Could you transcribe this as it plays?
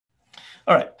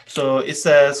All right, so it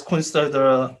says consider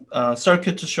the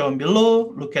circuit shown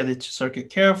below. Look at each circuit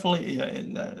carefully.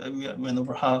 And, we went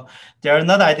over how they are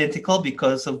not identical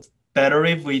because of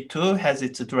battery V2 has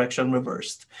its direction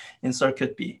reversed in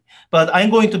circuit B. But I'm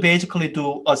going to basically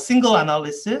do a single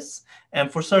analysis. And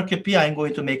for circuit B, I'm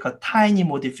going to make a tiny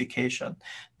modification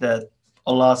that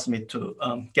allows me to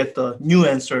get the new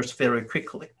answers very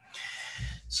quickly.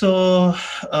 So,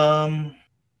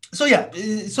 so yeah,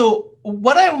 so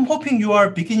what I'm hoping you are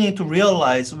beginning to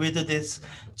realize with this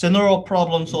general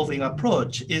problem solving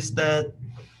approach is that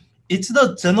it's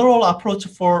the general approach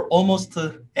for almost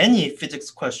any physics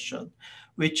question,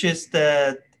 which is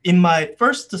that in my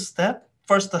first step,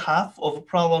 first half of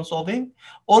problem solving,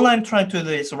 all I'm trying to do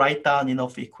is write down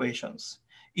enough equations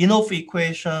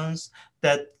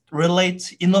that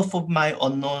relate enough of my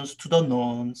unknowns to the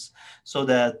knowns so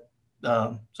that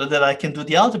I can do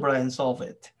the algebra and solve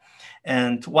it.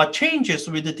 And what changes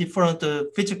with the different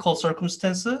physical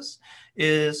circumstances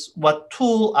is what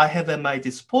tool I have at my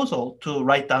disposal to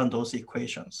write down those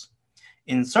equations.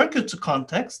 In circuits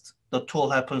context, the tool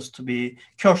happens to be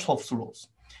Kirchhoff's rules.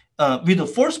 With the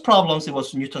force problems, it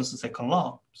was Newton's second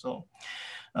law. So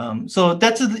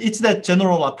it's that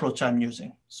general approach I'm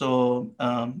using. So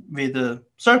with the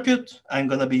circuit, I'm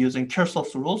going to be using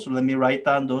Kirchhoff's rules. So let me write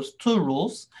down those two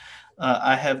rules.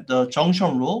 I have the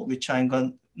junction rule, which I'm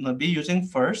going to be using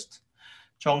first.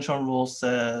 Junction rule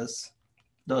says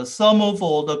the sum of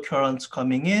all the currents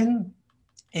coming in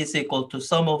is equal to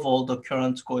sum of all the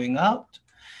currents going out.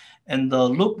 And the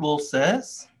loop rule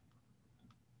says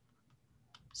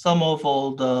sum of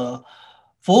all the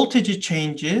voltage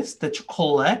changes that you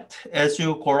collect as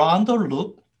you go around the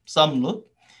loop, sum loop,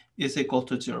 is equal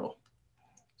to 0.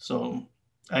 So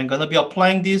I'm going to be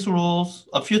applying these rules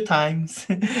a few times.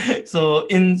 So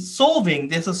in solving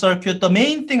this circuit, the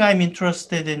main thing I'm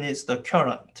interested in is the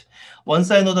current.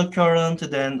 Once I know the current,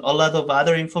 then a lot of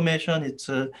other information, it's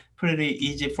pretty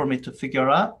easy for me to figure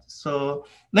out. So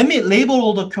let me label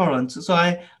all the currents. So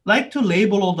I like to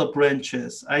label all the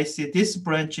branches. I see this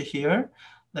branch here.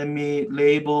 Let me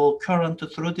label current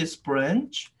through this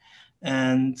branch.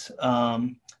 And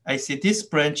I see this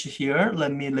branch here.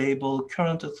 Let me label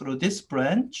current through this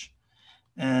branch.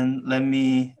 And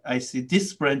I see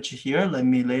this branch here. Let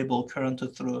me label current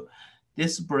through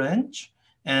this branch.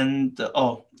 And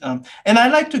and I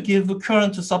like to give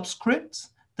current subscripts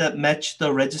that match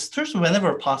the registers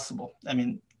whenever possible. I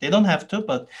mean, they don't have to,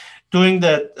 but doing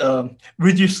that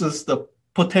reduces the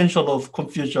potential of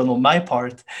confusion on my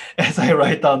part as I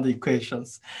write down the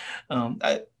equations.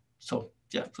 So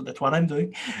that's what I'm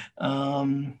doing.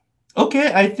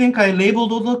 Okay, I think I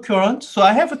labeled all the current. So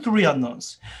I have 3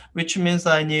 unknowns, which means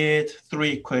I need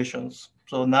 3 equations.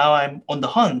 So now I'm on the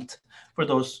hunt for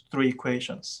those 3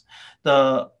 equations.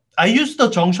 I use the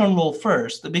junction rule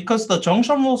first because the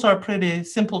junction rules are pretty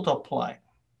simple to apply.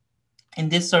 In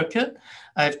this circuit,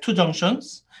 I have 2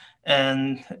 junctions.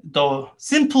 And the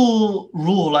simple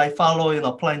rule I follow in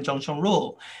applying junction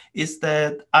rule is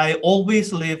that I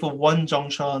always leave 1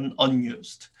 junction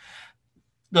unused.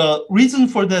 The reason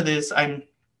for that is I'm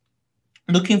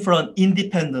looking for an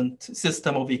independent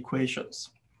system of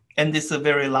equations. And this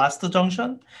very last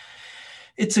junction,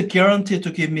 it's a guarantee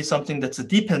to give me something that's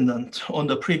dependent on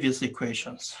the previous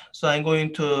equations. So I'm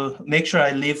going to make sure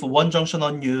I leave 1 junction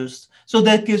unused. So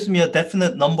that gives me a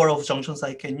definite number of junctions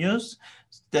I can use.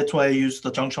 That's why I use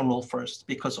the junction rule first,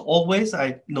 because always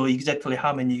I know exactly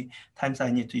how many times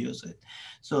I need to use it.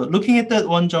 So looking at that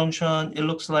 1 junction, it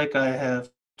looks like I have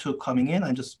I2 coming in.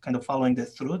 I'm just kind of following that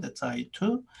through. That's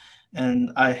I2.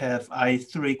 And I have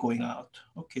I3 going out.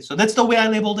 Okay, so that's the way I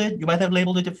labeled it. You might have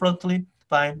labeled it differently,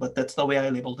 fine, but that's the way I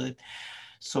labeled it.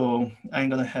 So I'm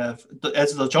going to have,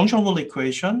 as the junction rule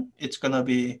equation, it's going to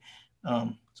be,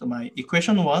 so my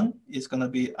equation 1 is going to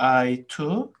be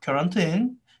I2 current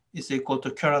in is equal to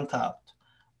current out,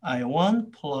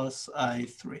 I1 plus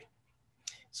I3.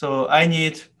 So I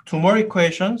need 2 more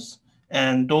equations,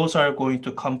 and those are going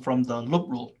to come from the loop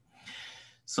rule.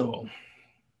 So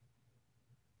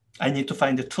I need to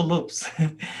find the 2 loops.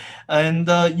 And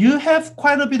you have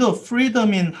quite a bit of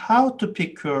freedom in how to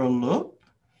pick your loop.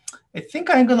 I think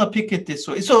I'm going to pick it this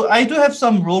way. So I do have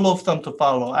some rule of thumb to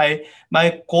follow.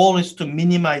 My goal is to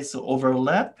minimize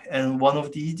overlap. And one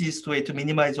of the easiest way to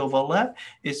minimize overlap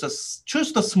is to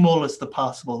choose the smallest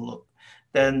possible loop.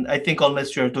 Then I think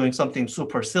unless you're doing something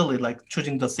super silly, like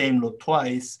choosing the same loop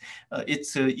twice,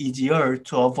 it's easier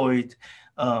to avoid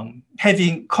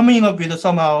coming up with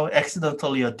somehow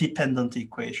accidentally a dependent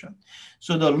equation.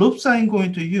 So the loops I'm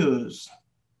going to use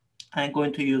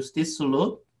this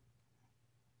loop.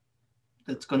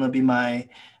 That's going to be my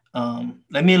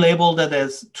let me label that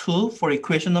as 2 for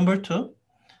equation number 2.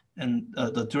 And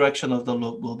the direction of the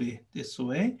loop will be this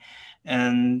way.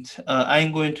 And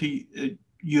I'm going to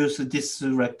use this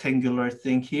rectangular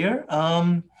thing here.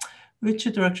 Which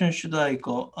direction should I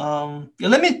go? Yeah,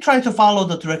 let me try to follow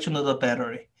the direction of the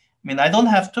battery. I mean, I don't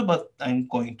have to, but I'm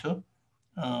going to.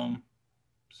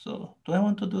 So do I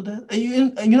want to do that?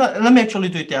 You know, let me actually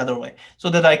do it the other way so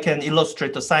that I can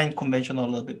illustrate the sign convention a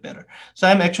little bit better. So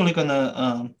I'm actually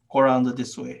gonna go around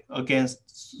this way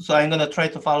against, so I'm gonna try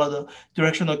to follow the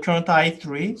direction of current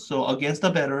I3, so against the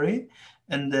battery,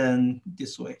 and then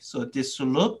this way. So this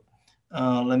loop,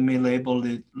 let me label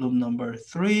it loop number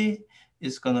 3,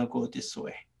 is gonna go this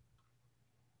way.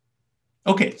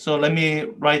 Okay, so let me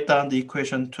write down the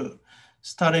equation 2.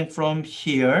 Starting from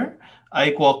here,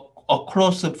 I go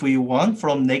across V1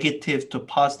 from negative to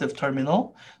positive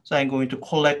terminal. So I'm going to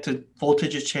collect a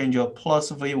voltage change of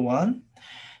plus V1.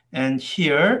 And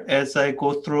here, as I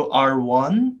go through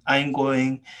R1, I'm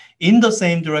going in the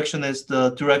same direction as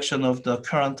the direction of the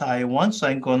current I1. So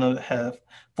I'm going to have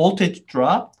voltage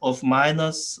drop of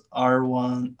minus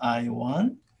R1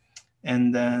 I1.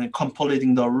 And then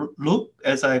completing the loop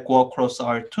as I go across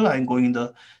R2, I'm going in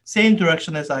the same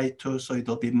direction as I2, so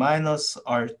it'll be minus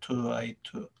R2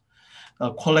 I2.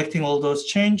 Collecting all those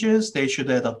changes, they should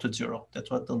add up to 0.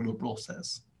 That's what the loop rule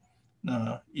says.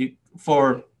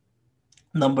 For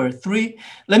number 3,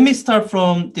 let me start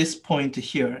from this point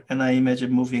here, and I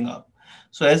imagine moving up.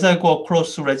 So as I go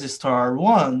across to resistor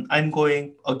R1, I'm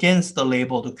going against the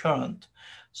labeled current.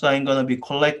 So I'm going to be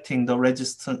collecting the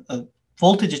resistance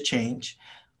voltage change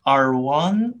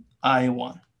R1,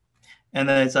 I1. And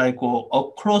as I go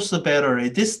across the battery,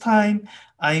 this time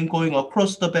I'm going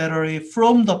across the battery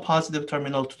from the positive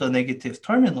terminal to the negative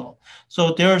terminal.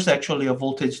 So there's actually a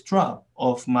voltage drop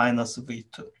of minus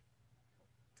V2.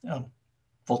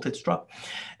 Voltage drop.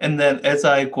 And then as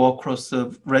I go across the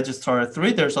resistor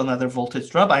R3, there's another voltage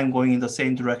drop. I'm going in the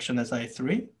same direction as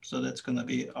I3. So that's going to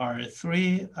be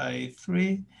R3,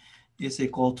 I3 is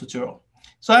equal to 0.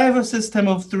 So I have a system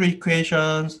of 3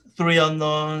 equations, 3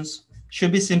 unknowns,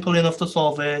 should be simple enough to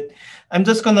solve it. I'm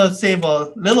just going to save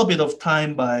a little bit of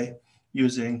time by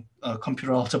using a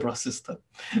computer algebra system.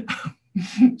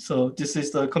 So this is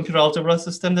the computer algebra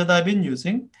system that I've been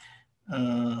using.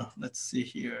 Let's see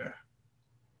here.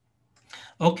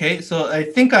 Okay, so I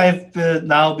think I've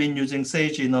now been using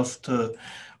Sage enough to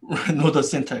know the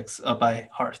syntax by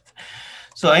heart.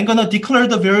 So I'm going to declare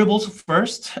the variables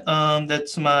first.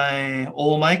 That's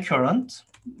all my current,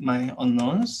 my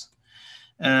unknowns,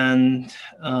 and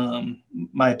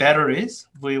my batteries,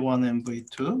 V1 and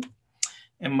V2,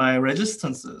 and my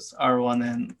resistances, R1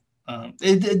 and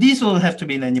these don't have to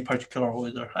be in any particular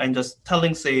order. I'm just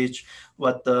telling Sage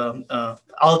what the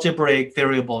algebraic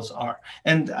variables are.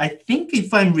 And I think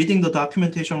if I'm reading the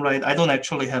documentation right, I don't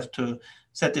actually have to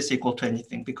set this equal to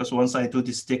anything, because once I do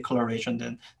this declaration,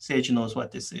 then Sage knows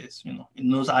what this is. You know, it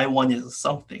knows I1 is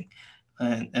something,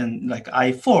 and like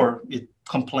I4, it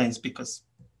complains because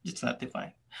it's not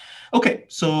defined. Okay,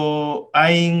 so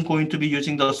I'm going to be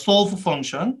using the solve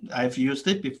function. I've used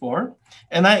it before.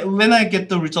 And when I get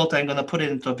the result, I'm going to put it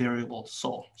into a variable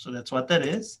sol. So that's what that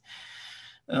is.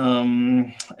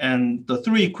 And the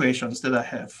 3 equations that I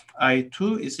have,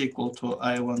 I2 is equal to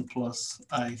I1 plus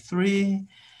I3.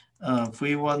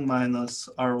 V1 minus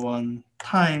R1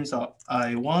 times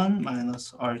I1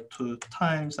 minus R2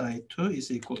 times I2 is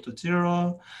equal to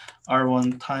 0.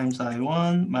 R1 times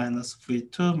I1 minus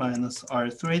V2 minus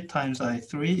R3 times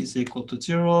I3 is equal to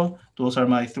 0. Those are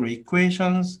my 3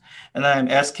 equations. And I'm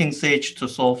asking Sage to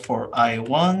solve for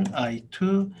I1,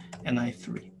 I2, and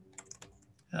I3.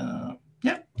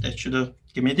 Yeah, that should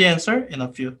give me the answer in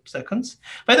a few seconds.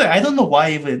 By the way, I don't know why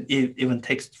it even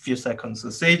takes a few seconds.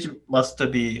 The Sage must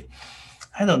be,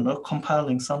 I don't know,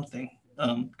 compiling something.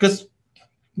 Because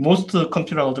most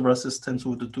computer algebra systems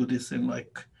would do this in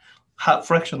like a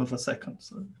fraction of a second.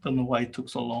 So I don't know why it took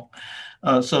so long.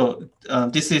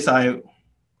 This is I1,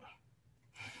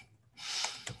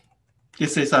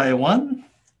 this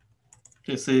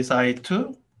is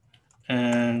I2,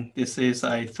 and this is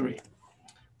I3.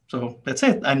 So that's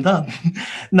it, I'm done.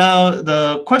 Now,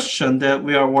 the question that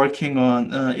we are working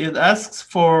on, it asks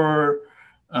for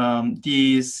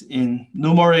these in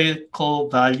numerical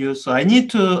values. So I need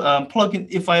to plug in,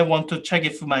 if I want to check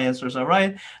if my answers are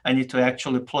right, I need to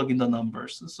actually plug in the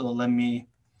numbers. So let me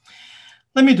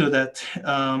do that.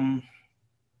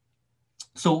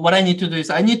 So what I need to do is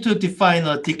I need to define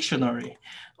a dictionary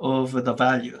of the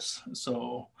values.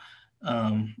 So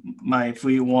my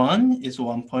V1 is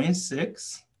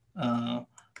 1.6.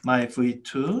 My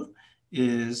V2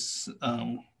 is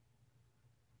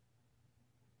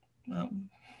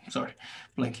sorry,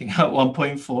 blanking out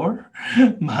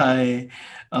 1.4. My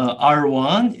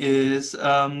R1 is,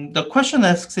 the question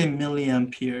asks in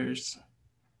milliamperes.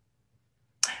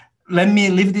 Let me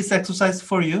leave this exercise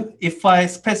for you. If I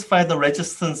specify the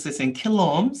resistances in kilo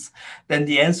ohms, then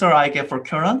the answer I get for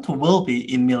current will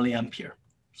be in milliampere.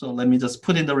 So let me just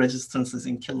put in the resistances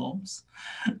in kilo ohms,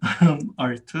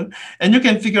 R2. And you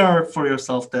can figure out for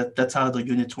yourself that that's how the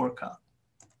units work out.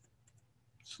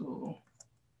 So,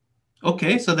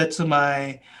 okay, so that's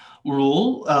my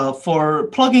rule for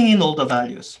plugging in all the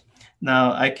values.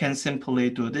 Now I can simply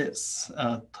do this,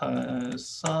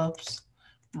 subs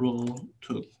rule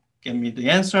to get me the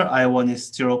answer. I1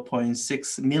 is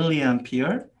 0.6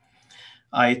 milliampere.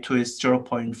 I2 is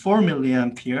 0.4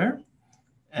 milliampere.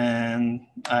 And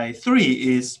I3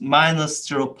 is minus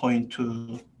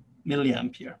 0.2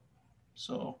 milliampere.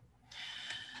 So,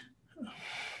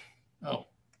 oh,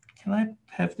 can I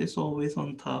have this always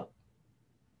on top?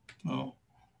 Oh,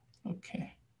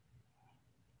 okay.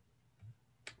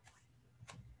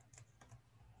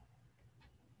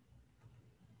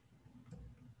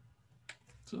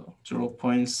 So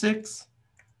 0.6,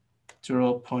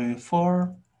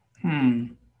 0.4,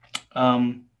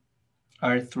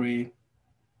 R3.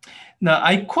 Now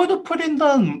I could put in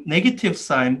the negative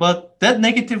sign, but that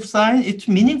negative sign, it's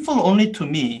meaningful only to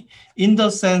me in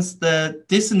the sense that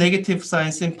this negative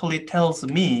sign simply tells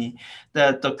me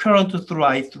that the current through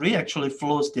I3 actually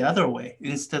flows the other way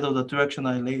instead of the direction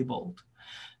I labeled.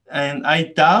 And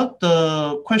I doubt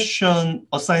the question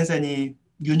assigns any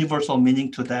universal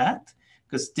meaning to that,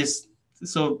 because this,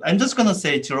 so I'm just going to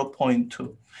say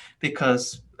 0.2,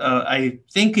 because I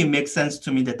think it makes sense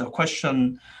to me that the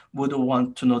question would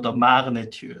want to know the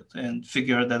magnitude and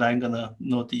figure that I'm going to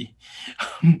know the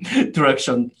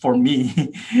direction for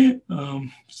me.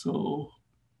 So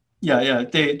yeah,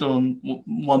 they don't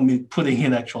want me putting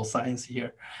in actual signs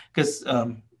here, because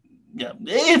yeah,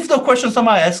 if the question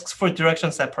somehow asks for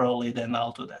direction separately, then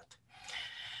I'll do that.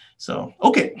 So,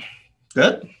 okay,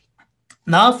 good.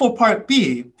 Now for part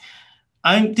B,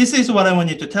 this is what I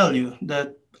wanted to tell you,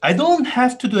 that I don't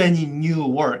have to do any new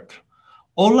work.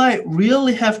 All I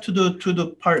really have to do to the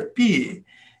part B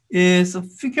is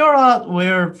figure out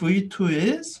where V2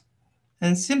 is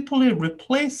and simply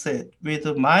replace it with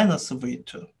a minus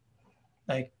V2.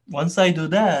 Like once I do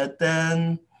that,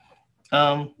 then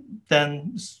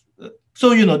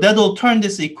so you know that'll turn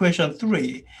this equation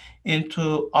 3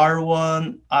 into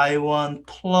R1 I1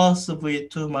 plus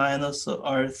V2 minus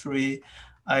R3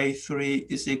 I3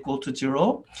 is equal to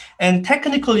 0. And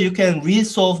technically you can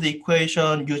resolve the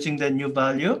equation using the new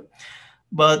value,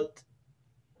 but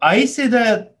I see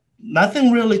that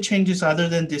nothing really changes other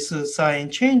than this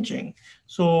sign changing.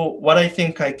 So what I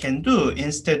think I can do,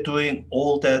 instead doing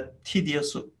all that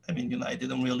tedious, I mean, you know, I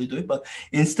didn't really do it, but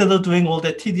instead of doing all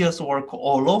that tedious work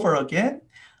all over again,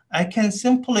 I can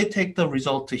simply take the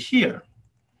result here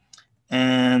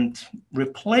and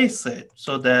replace it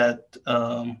so that,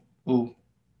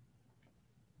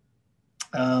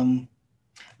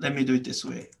 let me do it this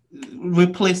way.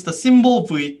 Replace the symbol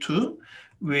V2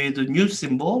 with the new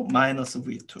symbol minus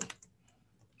V2.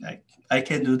 I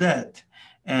can do that.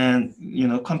 And you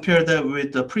know, compare that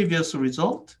with the previous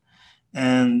result.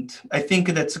 And I think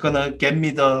that's gonna get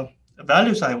me the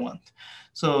values I want.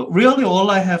 So really all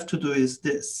I have to do is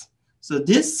this. So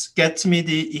this gets me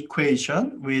the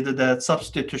equation with the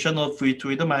substitution of V2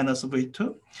 with the minus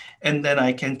V2. And then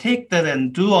I can take that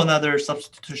and do another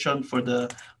substitution for the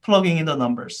plugging in the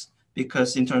numbers,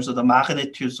 because in terms of the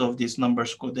magnitudes of these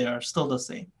numbers, they are still the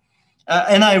same.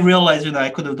 And I realized, you know,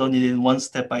 I could have done it in one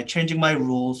step by changing my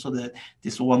rule so that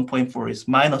this 1.4 is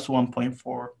minus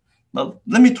 1.4. But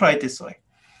let me try it this way.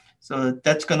 So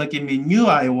that's going to give me new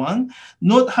I1.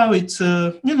 Note how it's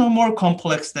you know, more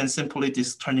complex than simply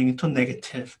this turning into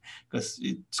negative, because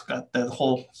it's got that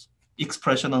whole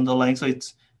expression underlying. So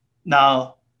it's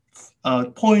now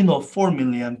 0.04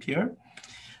 milliampere.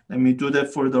 Let me do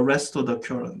that for the rest of the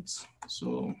currents.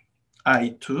 So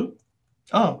I2,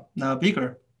 oh, now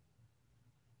bigger.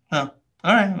 Oh,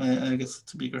 all right, I guess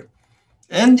it's bigger.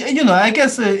 And, you know, I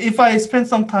guess if I spend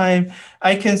some time,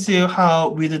 I can see how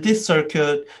with this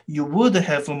circuit, you would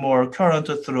have more current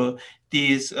through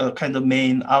these kind of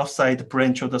main outside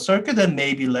branch of the circuit and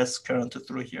maybe less current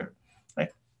through here.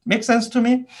 Like, makes sense to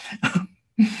me?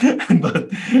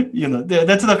 But, you know,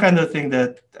 that's the kind of thing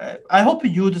that I hope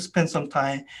you would spend some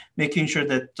time making sure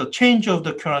that the change of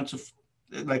the current,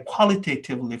 like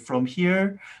qualitatively from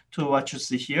here to what you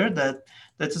see here,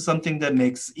 that's something that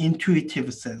makes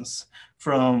intuitive sense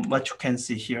from what you can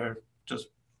see here, just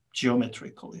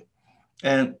geometrically.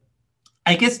 And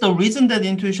I guess the reason that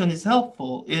intuition is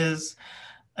helpful is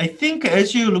I think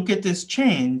as you look at this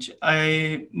change,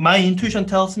 my intuition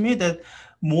tells me that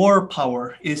more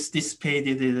power is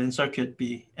dissipated in circuit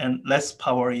B and less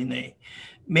power in A.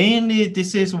 Mainly,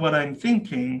 this is what I'm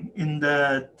thinking in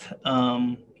that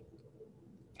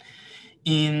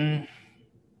in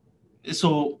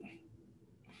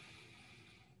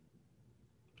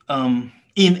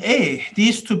A,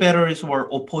 these two batteries were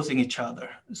opposing each other.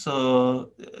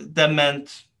 So that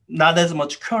meant not as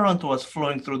much current was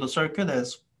flowing through the circuit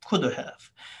as could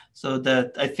have. So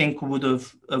that I think would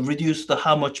have reduced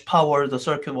how much power the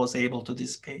circuit was able to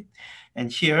dissipate.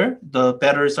 And here, the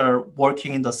batteries are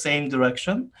working in the same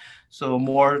direction. So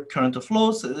more current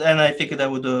flows. And I think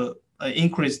that would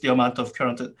increase the amount of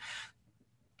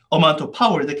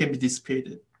power that can be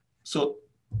dissipated. So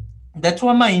that's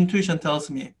what my intuition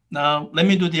tells me. Now, let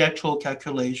me do the actual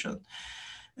calculation.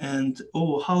 And,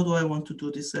 how do I want to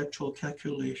do this actual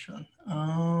calculation?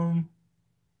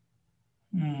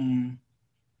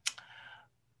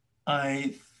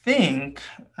 I think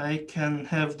I can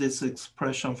have this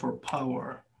expression for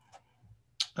power.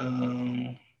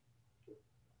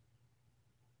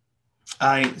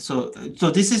 So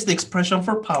this is the expression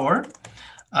for power.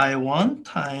 I1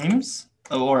 times,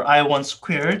 or I1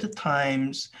 squared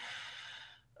times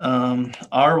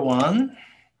R1,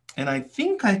 and I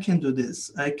think I can do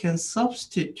this. I can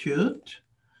substitute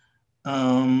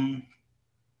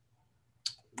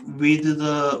with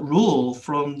the rule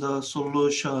from the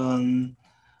solution,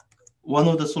 one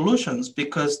of the solutions,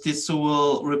 because this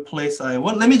will replace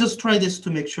I1. Let me just try this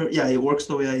to make sure, yeah, it works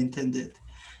the way I intended.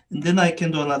 And then I can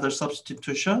do another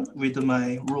substitution with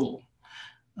my rule.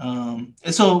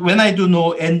 So when I do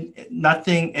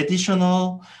nothing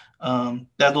additional,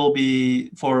 that'll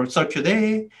be for circuit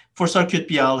A. For circuit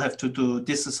B, I'll have to do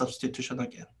this substitution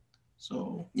again.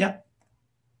 So yeah.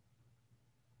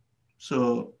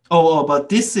 So but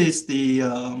this is the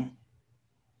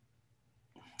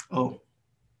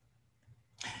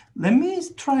let me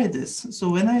try this. So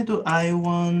when I do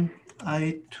I1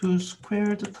 I2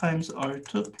 squared times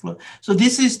R2 plus, so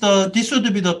this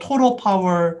would be the total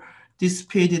power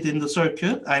dissipated in the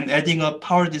circuit. I'm adding up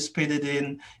power dissipated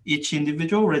in each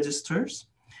individual resistors.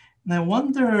 And I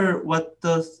wonder what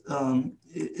does,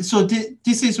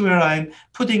 this is where I'm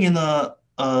putting in a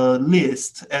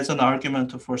list as an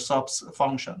argument for subs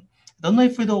function. I don't know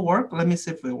if it'll work. Let me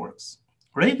see if it works.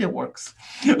 Great, it works.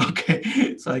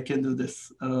 Okay, so I can do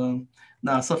this.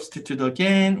 Now substitute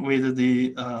again with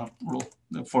the rule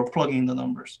for plugging the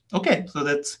numbers. Okay, so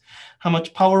that's how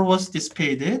much power was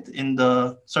dissipated in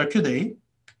the circuit A.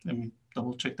 Let me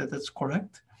double check that that's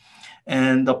correct.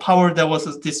 And the power that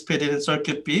was dissipated in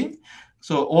circuit B.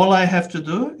 So all I have to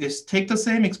do is take the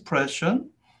same expression,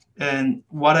 and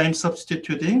what I'm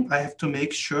substituting, I have to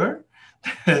make sure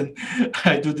that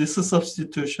I do this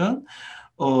substitution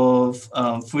of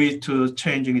V2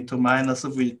 changing it to minus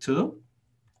V2.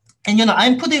 And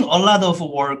I'm putting a lot of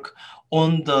work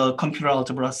on the computer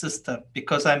algebra system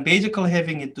because I'm basically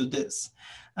having it do this.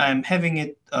 I'm having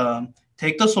it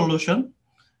take the solution,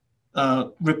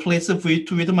 replace the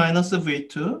V2 with minus the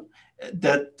V2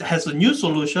 that has a new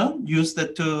solution, use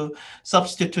that to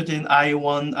substitute in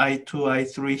I1, I2,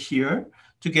 I3 here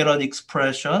to get an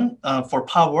expression for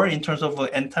power in terms of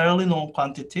entirely known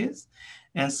quantities,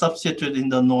 and substitute in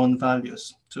the known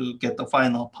values to get the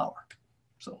final power.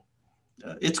 So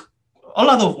it's a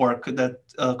lot of work that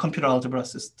computer algebra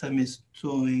system is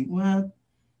doing. What?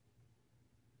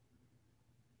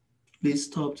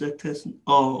 List object has,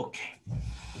 okay.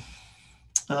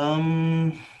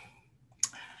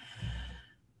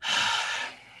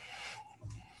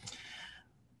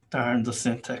 Darn the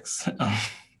syntax.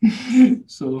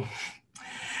 So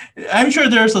I'm sure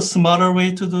there's a smarter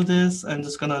way to do this. I'm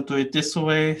just gonna do it this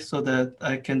way so that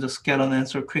I can just get an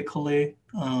answer quickly.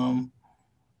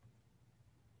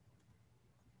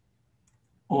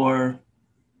 Or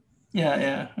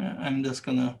yeah, I'm just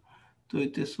gonna do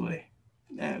it this way.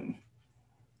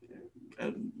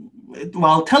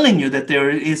 While telling you that there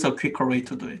is a quicker way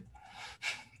to do it.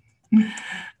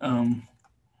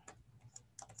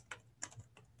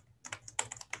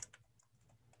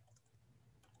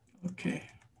 Okay.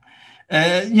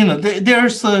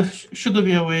 There's should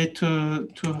be a way to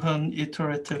an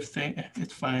iterative thing.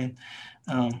 It's fine.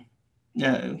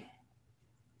 Yeah,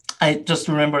 I just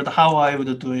remembered how I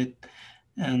would do it,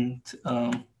 and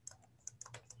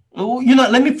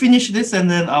let me finish this, and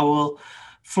then I will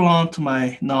flaunt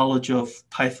my knowledge of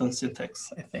Python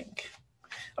syntax, I think.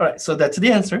 All right, so that's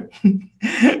the answer.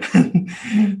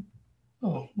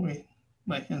 Oh, wait,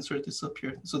 my answer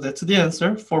disappeared. So that's the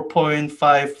answer,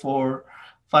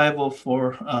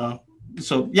 4.54504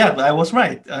 So yeah, I was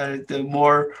right. The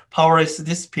more power is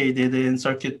dissipated in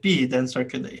circuit B than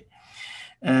circuit A.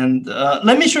 And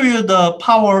let me show you the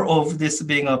power of this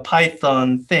being a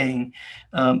Python thing,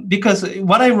 because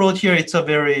what I wrote here, it's a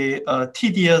very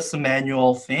tedious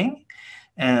manual thing.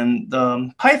 And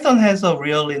Python has a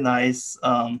really nice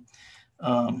um,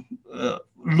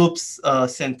 loops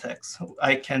syntax.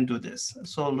 I can do this.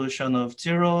 Solution of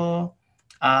 0,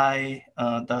 I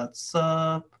dot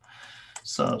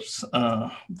subs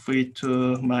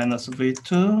v2 minus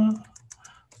v2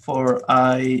 for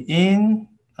I in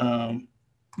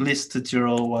list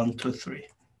 0, 1, 2, 3.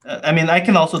 I mean, I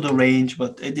can also do range,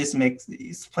 but this makes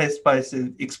it specifies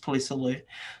it explicitly.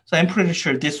 So I'm pretty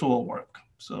sure this will work.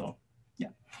 So yeah.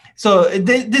 So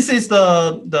this is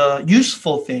the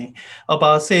useful thing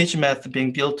about SageMath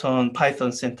being built on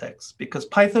Python syntax, because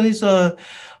Python is a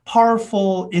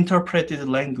powerful interpreted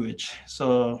language.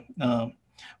 So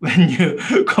when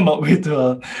you come up with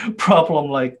a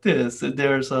problem like this,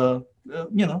 there's a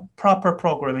proper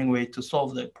programming way to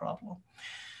solve that problem.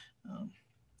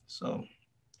 So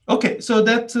okay, so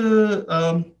that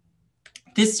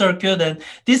this circuit, and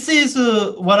this is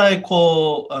what I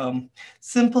call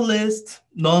simplest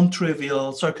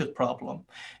non-trivial circuit problem.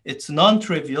 It's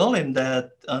non-trivial in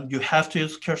that you have to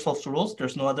use Kirchhoff's rules.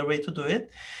 There's no other way to do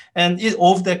it. And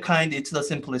of that kind, it's the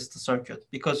simplest circuit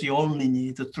because you only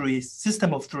need a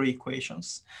system of three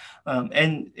equations.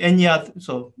 And any other,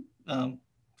 so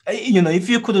if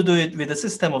you could do it with a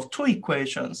system of two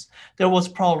equations, there was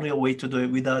probably a way to do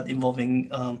it without involving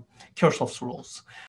Kirchhoff's rules.